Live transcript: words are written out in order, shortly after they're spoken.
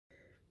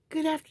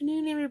Good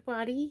afternoon,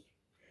 everybody.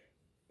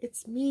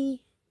 It's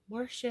me,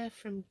 Marcia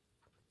from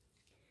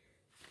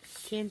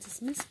Kansas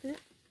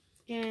Misfit,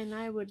 and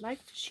I would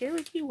like to share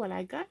with you what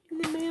I got in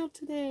the mail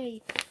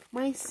today.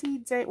 My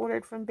seeds I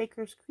ordered from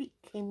Baker's Creek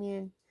came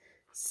in.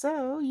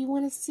 So, you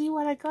want to see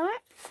what I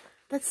got?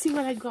 Let's see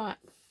what I got.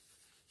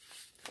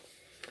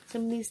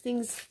 Some of these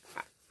things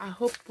I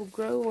hope will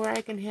grow where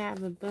I can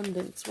have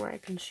abundance, where I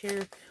can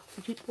share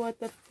with people at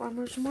the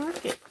farmer's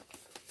market.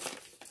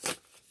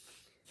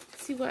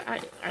 See what I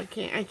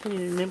can't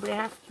even remember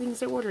half the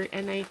things I ordered,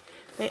 and I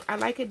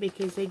like it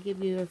because they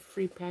give you a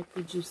free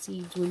package of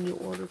seeds when you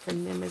order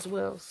from them as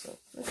well. So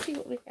let's see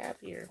what we have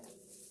here.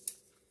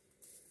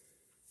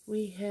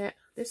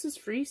 This is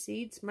free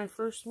seeds, my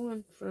first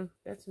one.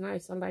 That's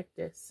nice. I like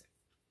this.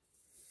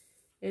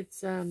 It's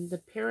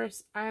the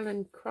Paris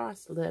Island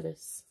Cross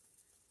lettuce.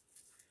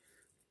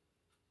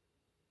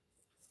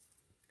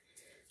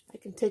 I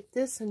can take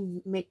this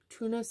and make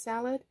tuna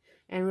salad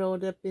and roll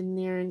it up in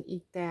there and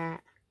eat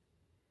that.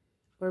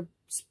 Or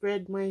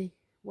spread my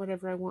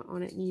whatever I want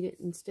on it and eat it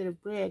instead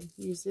of bread.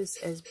 Use this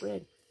as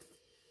bread.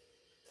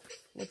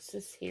 What's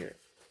this here?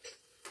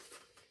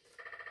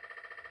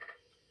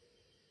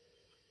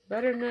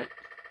 Butternut,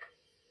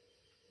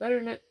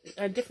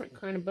 a different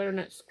kind of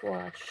butternut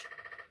squash.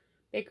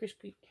 Baker's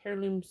Creek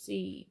heirloom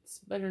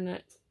seeds.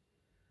 Butternut,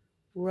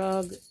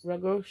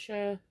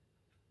 Rugosa,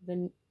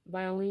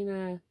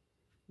 Violina,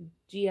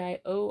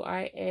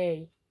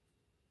 Gioia.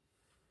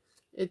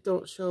 It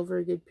don't show a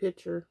very good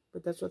picture,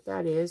 but that's what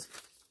that is.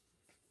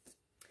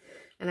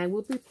 And I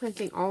will be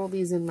planting all of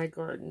these in my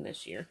garden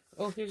this year.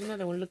 Oh, here's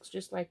another one. Looks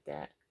just like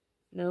that.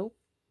 No.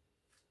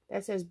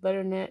 That says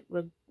butternut,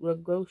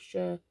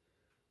 Rugosa,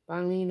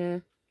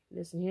 Violina.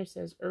 This one here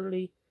says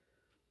early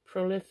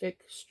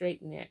prolific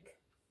straight neck.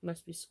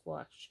 Must be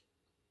squash.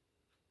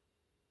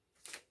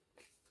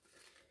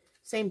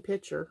 Same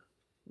picture,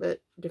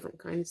 but different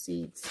kind of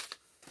seeds.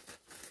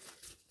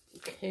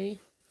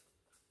 Okay.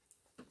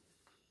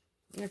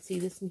 Let's see,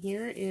 this one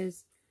here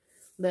is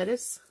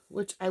lettuce,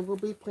 which I will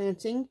be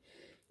planting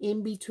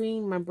in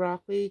between my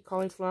broccoli,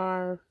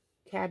 cauliflower,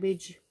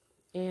 cabbage,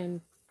 and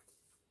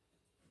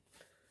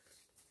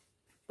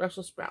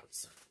Brussels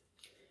sprouts.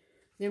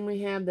 Then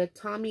we have the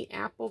Tommy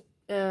apple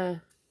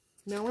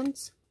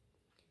melons,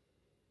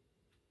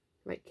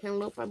 like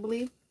cantaloupe, I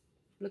believe.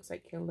 Looks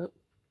like cantaloupe.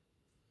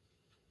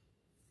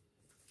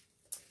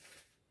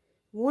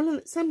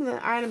 Some of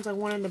the items I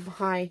wanted to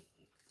buy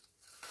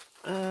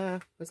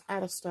was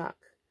out of stock.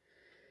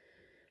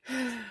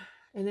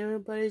 And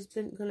everybody's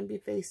going to be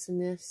facing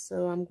this,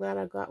 so I'm glad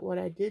I got what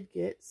I did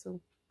get.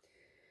 So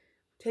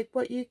take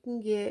what you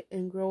can get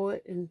and grow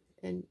it and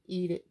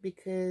eat it,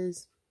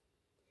 because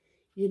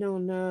you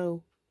don't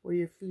know where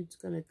your food's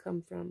going to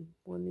come from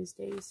one of these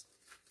days.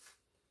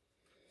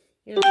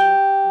 Here's a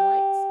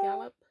white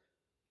scallop.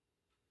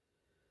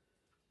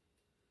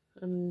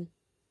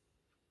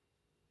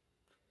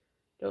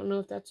 Don't know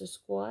if that's a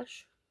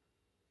squash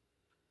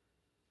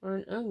or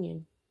an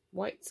onion.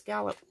 White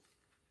scallop.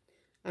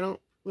 I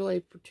don't really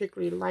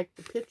particularly like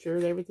the picture.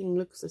 Everything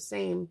looks the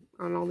same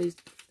on all these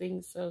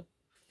things, so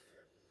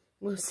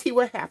we'll see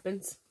what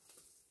happens.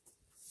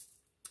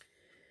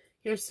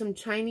 Here's some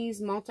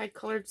Chinese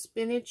multicolored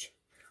spinach.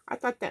 I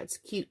thought that's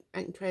cute.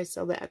 I can try to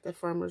sell that at the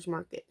farmer's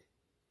market.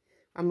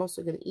 I'm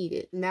also going to eat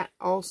it. And that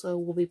also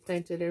will be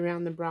planted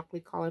around the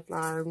broccoli,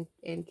 cauliflower,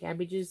 and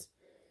cabbages.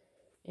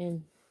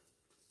 And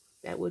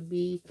that would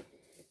be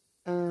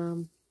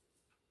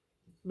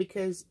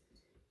because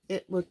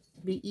it would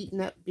be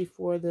eaten up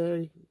before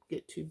they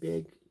get too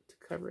big to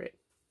cover it.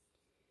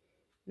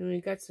 And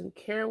we got some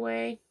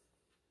caraway.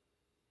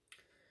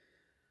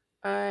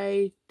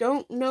 I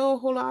don't know a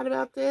whole lot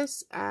about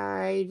this.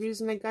 The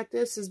reason I got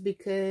this is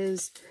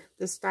because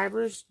the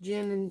Stivers,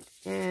 Jen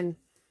and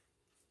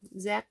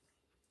Zach,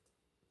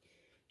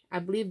 I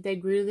believe they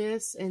grew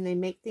this and they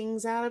make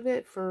things out of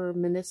it for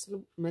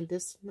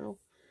medicinal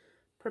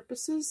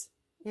purposes.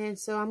 And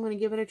so I'm going to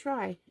give it a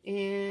try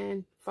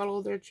and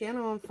follow their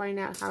channel and find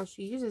out how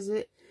she uses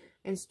it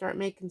and start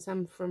making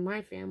some for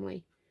my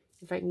family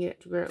if I can get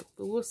it to grow.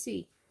 But we'll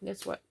see.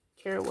 That's what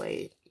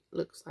caraway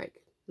looks like.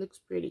 Looks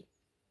pretty.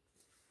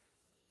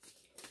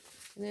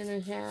 And then I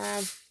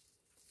have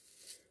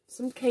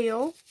some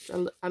kale.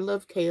 I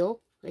love kale.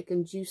 I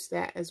can juice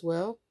that as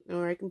well,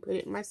 or I can put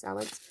it in my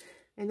salads,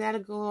 and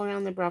that'll go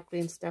around the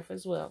broccoli and stuff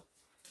as well.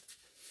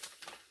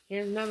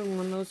 Here's another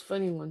one of those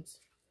funny ones.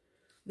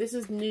 This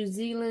is New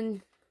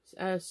Zealand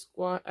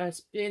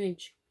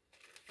spinach,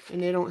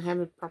 and they don't have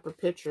a proper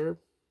picture,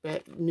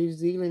 but New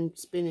Zealand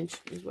spinach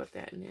is what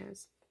that one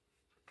has.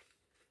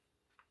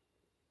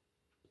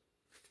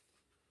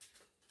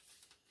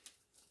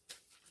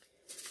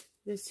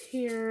 This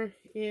here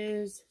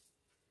is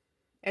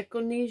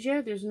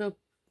Echinacea. There's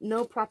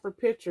no proper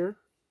picture.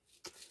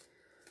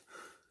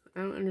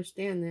 I don't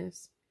understand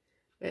this,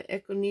 but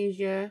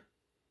Echinacea,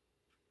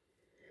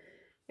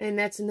 and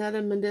that's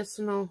another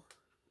medicinal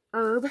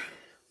herb.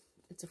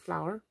 It's a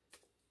flower.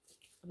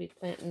 I'll be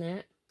planting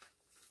that.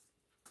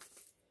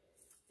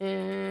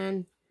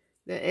 And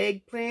the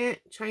eggplant,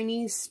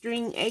 Chinese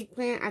string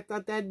eggplant. I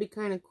thought that'd be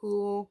kind of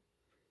cool.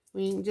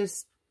 We can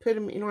just put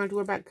them, you don't have to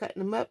worry about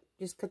cutting them up.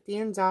 Just cut the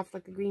ends off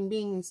like a green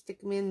bean and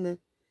stick them in the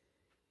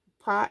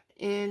pot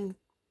and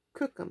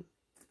cook them.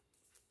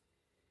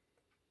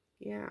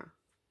 Yeah.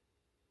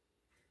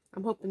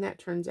 I'm hoping that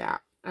turns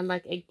out. I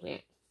like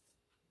eggplant.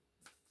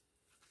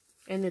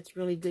 And it's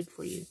really good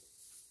for you.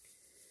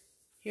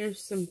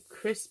 Here's some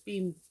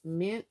crispy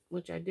mint,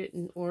 which I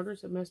didn't order,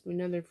 so it must be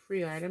another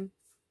free item.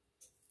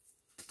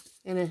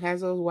 And it has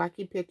those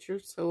wacky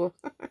pictures, so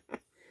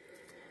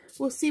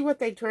we'll see what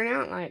they turn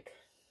out like.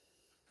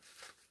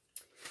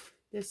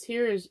 This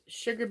here is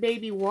Sugar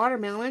Baby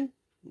Watermelon.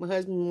 My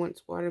husband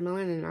wants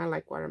watermelon, and I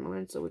like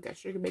watermelon, so we got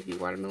Sugar Baby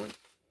Watermelon,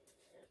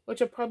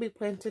 which I'll probably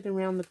plant it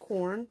around the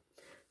corn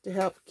to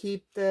help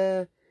keep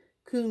the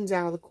coons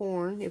out of the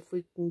corn, if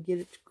we can get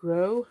it to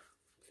grow.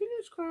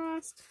 Fingers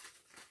crossed.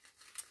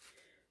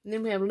 And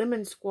then we have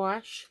lemon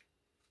squash.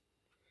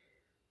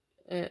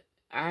 I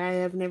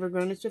have never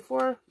grown this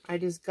before. I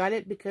just got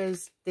it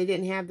because they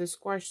didn't have the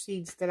squash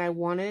seeds that I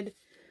wanted.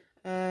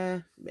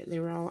 But they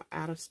were all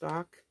out of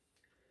stock.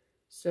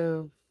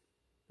 So,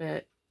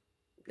 but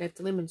that's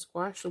lemon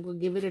squash, so we'll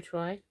give it a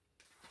try.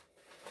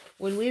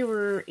 When we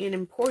were in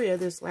Emporia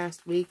this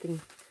last week,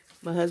 and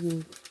my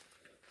husband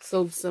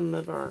sold some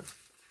of our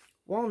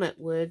walnut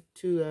wood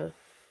to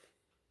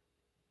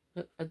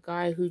a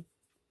guy who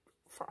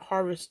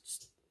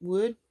harvests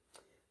wood,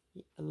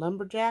 a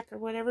lumberjack or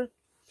whatever.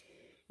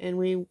 And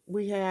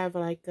we have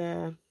like,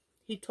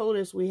 he told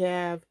us we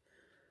have,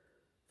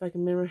 if I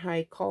can remember how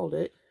he called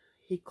it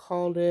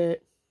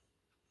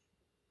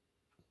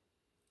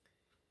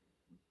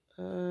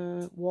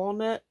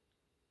walnut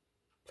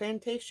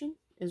plantation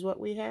is what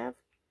we have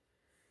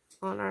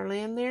on our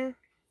land there.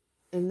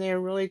 And they're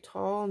really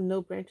tall and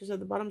no branches at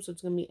the bottom, so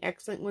it's going to be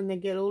excellent when they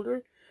get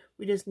older.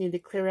 We just need to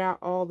clear out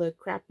all the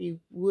crappy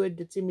wood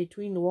that's in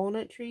between the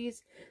walnut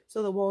trees,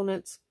 so the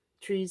walnut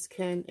trees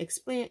can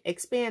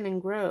expand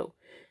and grow.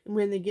 And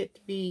when they get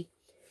to be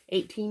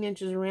 18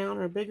 inches around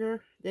or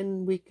bigger,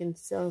 then we can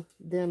sell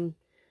them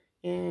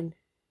and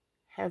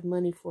have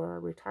money for our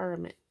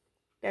retirement.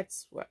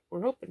 That's what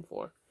we're hoping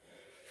for.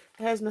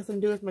 It has nothing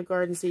to do with my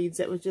garden seeds.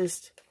 That was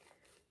just,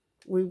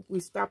 we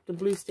stopped the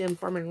Blue Stem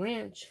Farm and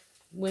Ranch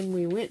when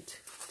we went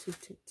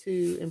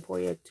to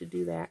Emporia to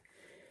do that.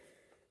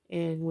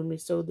 And when we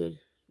sowed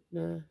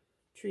the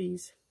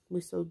trees,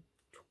 we sowed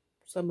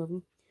some of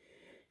them.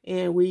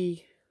 And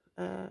we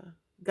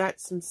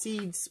got some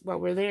seeds while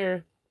we're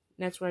there.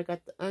 That's where I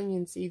got the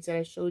onion seeds that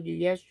I showed you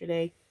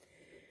yesterday.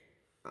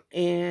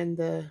 And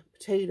the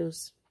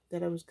potatoes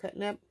that I was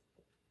cutting up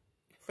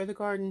for the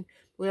garden.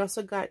 We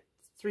also got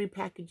 3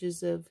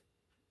 packages of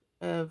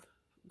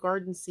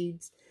garden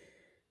seeds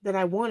that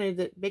I wanted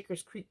that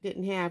Baker's Creek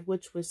didn't have,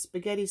 which was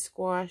spaghetti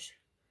squash,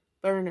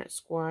 butternut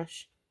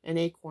squash, and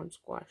acorn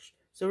squash.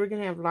 So we're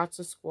going to have lots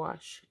of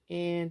squash.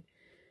 And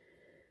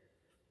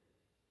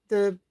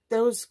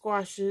those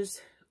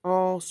squashes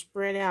all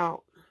spread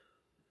out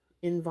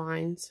in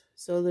vines,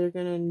 so they're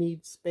going to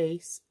need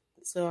space.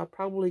 So I'll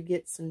probably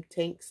get some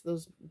tanks,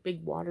 those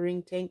big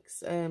watering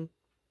tanks.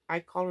 I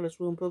call it a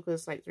swimming pool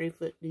because it's like 3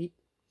 foot deep.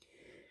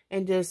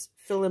 And just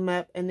fill them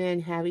up, and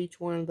then have each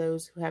one of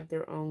those have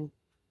their own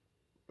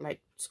like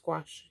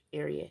squash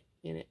area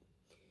in it.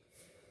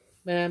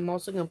 But I'm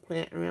also going to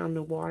plant around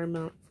the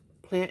watermelon,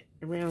 plant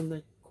around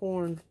the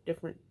corn,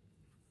 different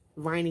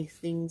viney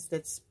things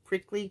that's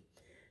prickly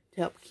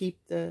to help keep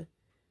the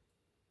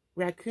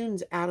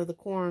raccoons out of the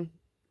corn,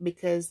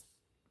 because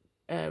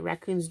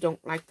raccoons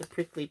don't like the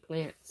prickly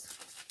plants.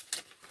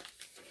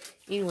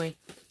 Anyway,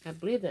 I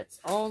believe that's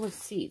all the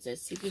seeds.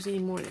 Let's see if there's any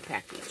more in the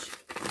package.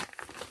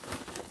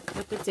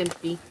 Nope, it's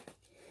empty.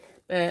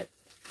 But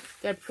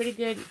got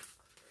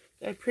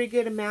a pretty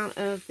good amount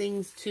of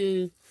things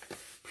to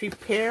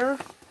prepare.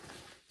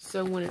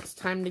 So when it's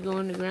time to go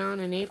in the ground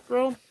in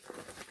April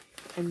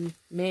and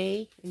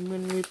May, and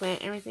when we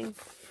plant everything,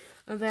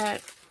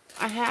 that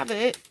I have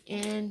it,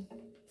 and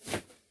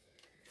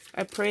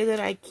I pray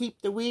that I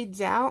keep the weeds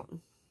out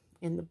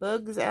and the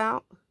bugs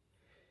out,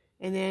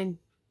 and then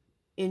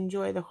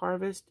enjoy the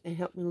harvest and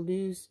help me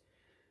lose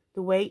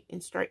the weight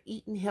and start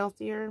eating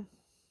healthier.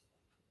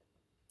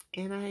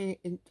 And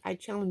I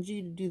challenge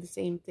you to do the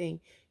same thing.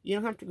 You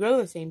don't have to grow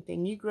the same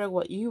thing. You grow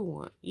what you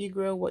want. You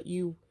grow what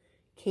you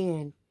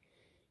can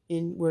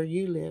in where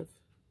you live.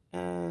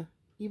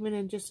 Even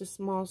in just a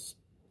small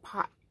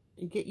pot.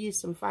 Get you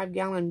some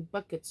 5-gallon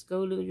buckets.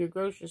 Go to your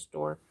grocery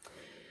store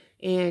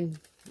and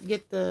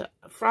get the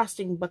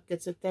frosting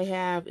buckets that they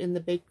have in the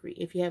bakery.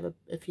 If you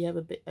have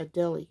a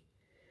deli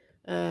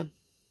where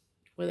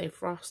they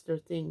frost their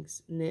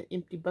things, and the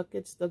empty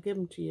buckets, they'll give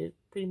them to you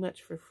pretty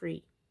much for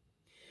free.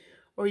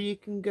 Or you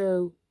can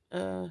go,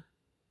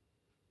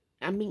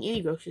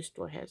 any grocery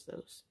store has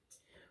those.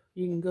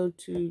 You can go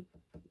to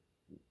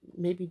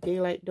maybe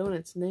Daylight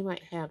Donuts, and they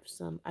might have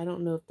some. I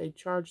don't know if they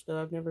charge,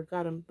 though. I've never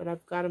got them, but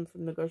I've got them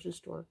from the grocery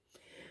store.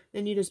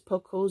 Then you just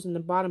poke holes in the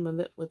bottom of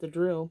it with a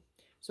drill,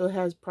 so it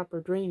has proper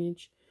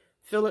drainage.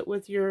 Fill it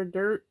with your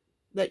dirt,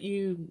 that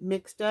you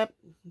mixed up,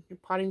 your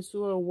potting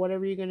soil or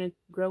whatever you're going to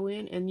grow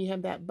in, and you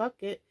have that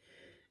bucket,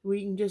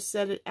 we can just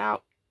set it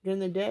out during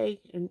the day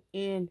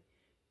and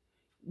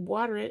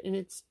water it, and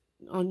it's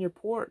on your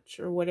porch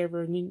or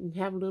whatever, and you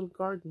can have a little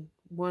garden,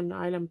 one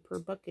item per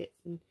bucket,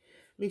 and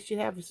at least you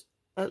have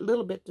a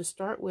little bit to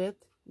start with.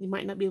 You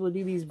might not be able to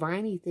do these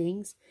viney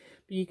things,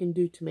 but you can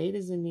do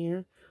tomatoes in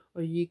there,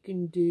 or you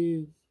can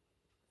do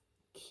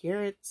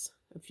carrots,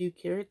 a few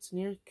carrots in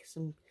there,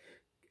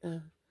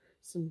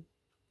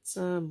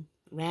 some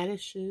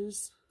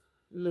radishes,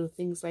 little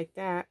things like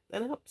that.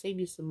 That'll help save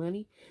you some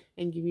money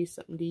and give you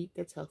something to eat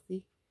that's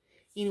healthy.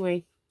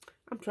 Anyway,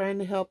 I'm trying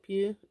to help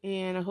you,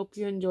 and I hope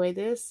you enjoy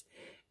this.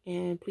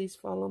 And please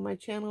follow my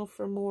channel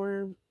for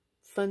more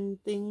fun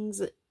things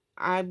that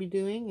I'll be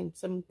doing, and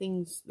some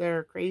things that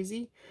are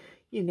crazy.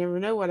 You never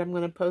know what I'm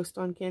going to post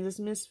on Kansas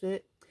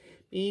Misfit.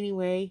 But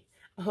anyway,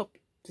 I hope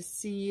to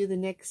see you the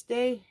next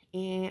day,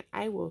 and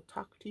I will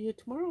talk to you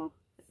tomorrow.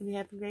 And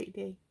have a great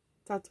day.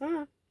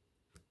 Ta-ta.